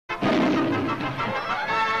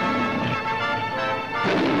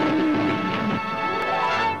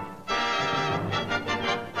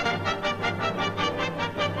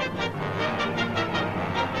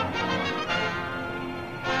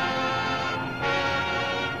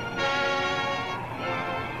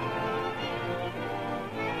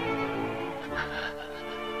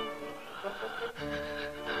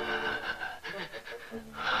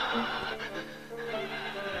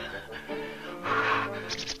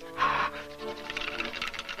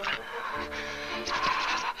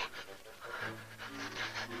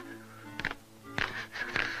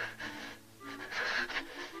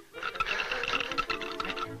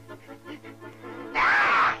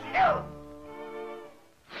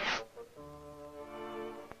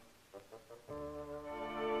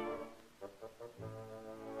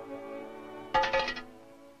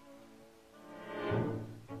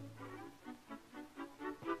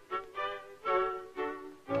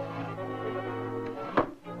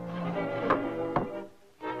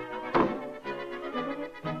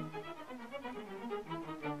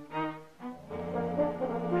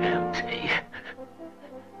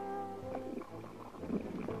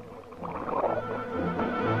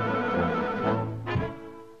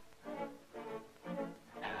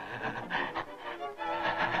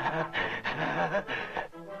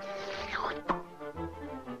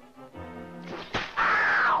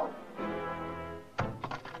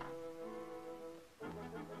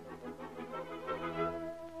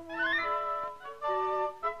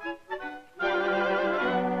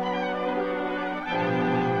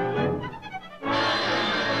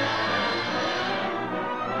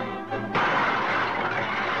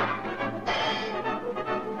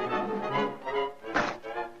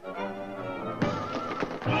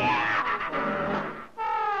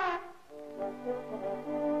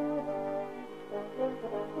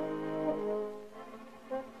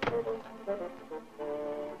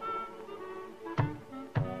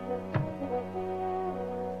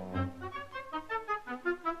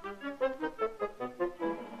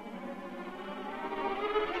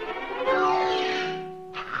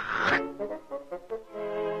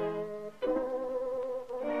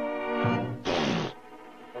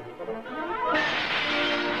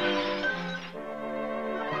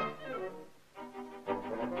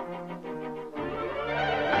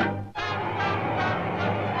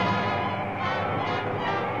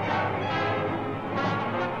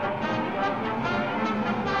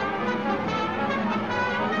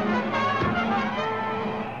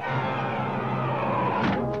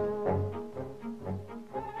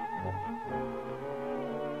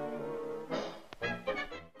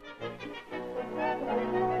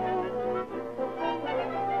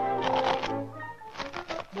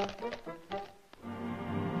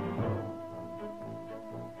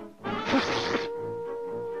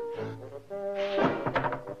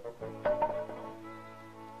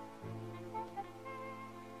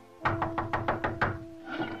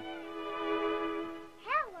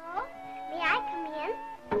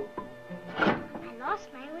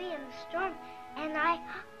in the storm, and I...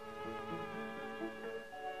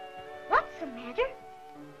 What's the matter?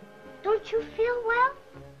 Don't you feel well?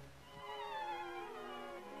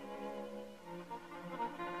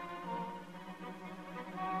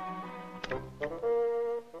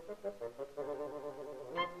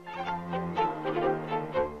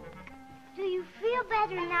 Do you feel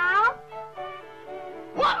better now?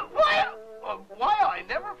 Why, I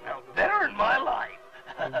never felt better in my life.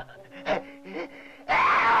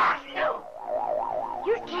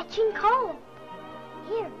 You're catching cold.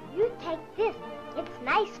 Here, you take this. It's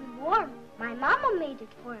nice and warm. My mama made it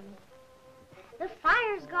for me. The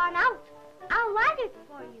fire's gone out. I'll light it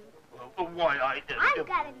for you. Why, I've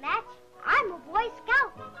got a match. I'm a Boy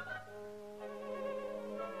Scout.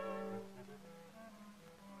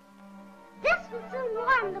 This will soon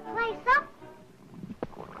warm the place up.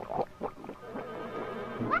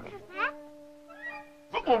 What was that?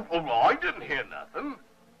 I didn't hear nothing.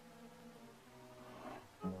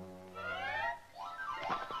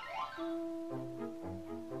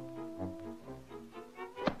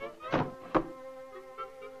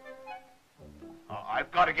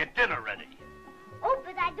 I've got to get dinner ready. Oh,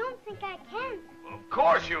 but I don't think I can. Of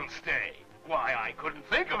course you'll stay. Why, I couldn't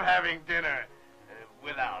think of having dinner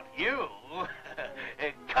without you.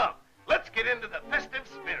 Come, let's get into the festive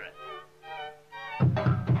spirit.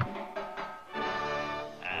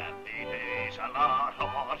 Happy days, a lot,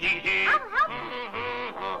 hee-hee. I'll help you.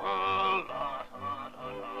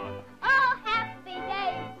 Oh, happy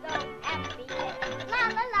days, so happy days. La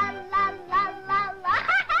la la la la la la.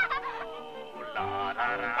 Oh, la la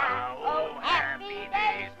la. Oh, happy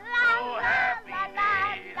days. La Oh, la happy la la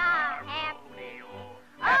days. la. Our Happy. rodeo.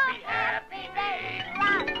 Oh, Happy, happy days. La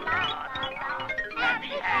la la la.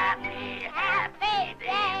 Happy, happy, happy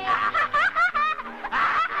days.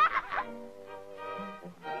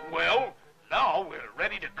 Well, now we're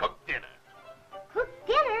ready to cook dinner. Cook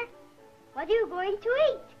dinner? What are you going to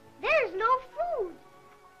eat? There's no food.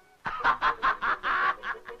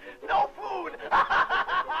 No food. You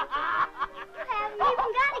haven't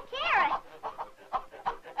even got a carrot.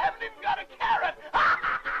 Haven't even got a carrot.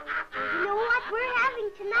 You know what we're having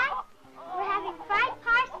tonight? We're having fried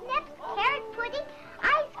parsnips, carrot pudding,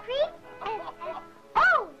 ice cream, and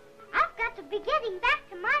oh, I've got to be getting back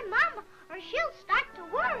to my mama or she'll start to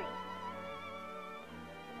worry.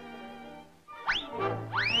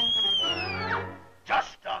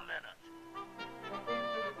 Just a minute.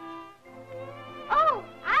 Oh,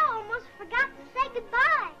 I almost forgot to say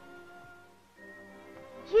goodbye.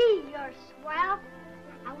 Gee, you're swell.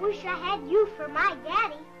 I wish I had you for my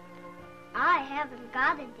daddy. I haven't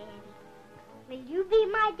got a daddy. Will you be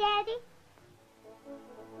my daddy?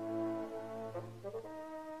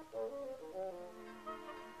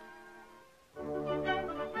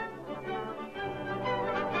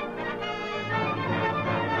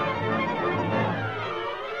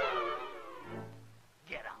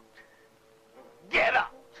 Get out. Get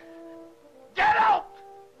out. Get out.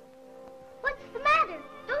 What's the matter?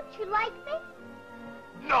 Don't you like me?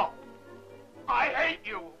 No. I hate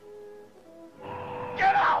you.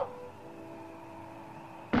 Get out.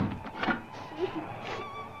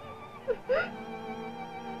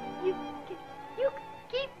 You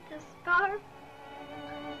keep the scarf,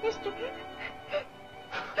 Mister.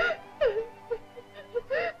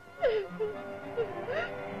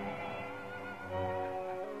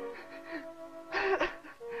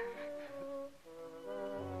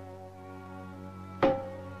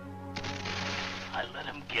 I let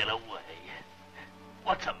him get away.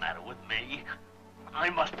 What's the matter with me? I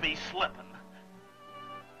must be slipping.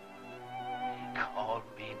 He called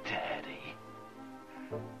me Daddy.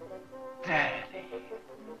 Daddy.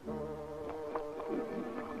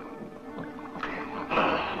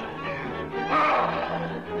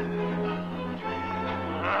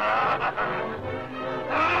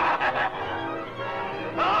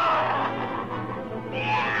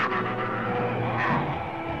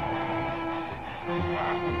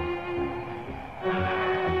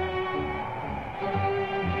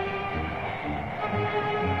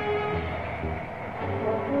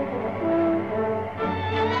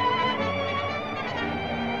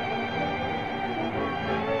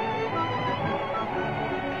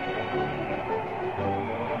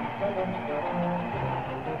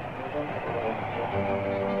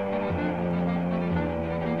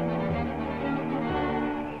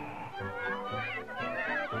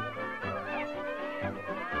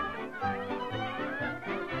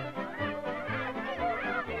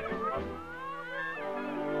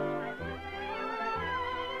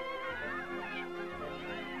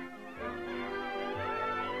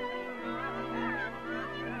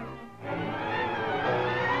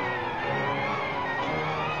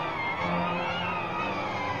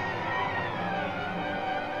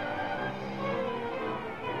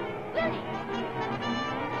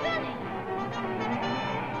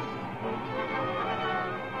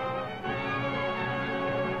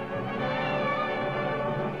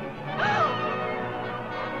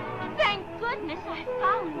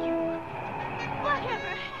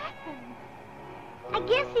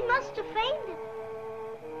 must have fainted.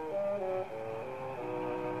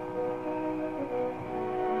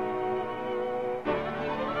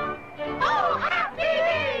 Oh, happy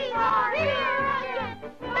days are here again.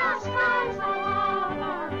 The skies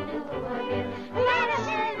are blue again. Let us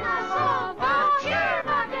sing a song of cheer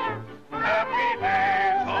again. Happy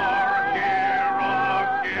days are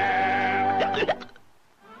here again.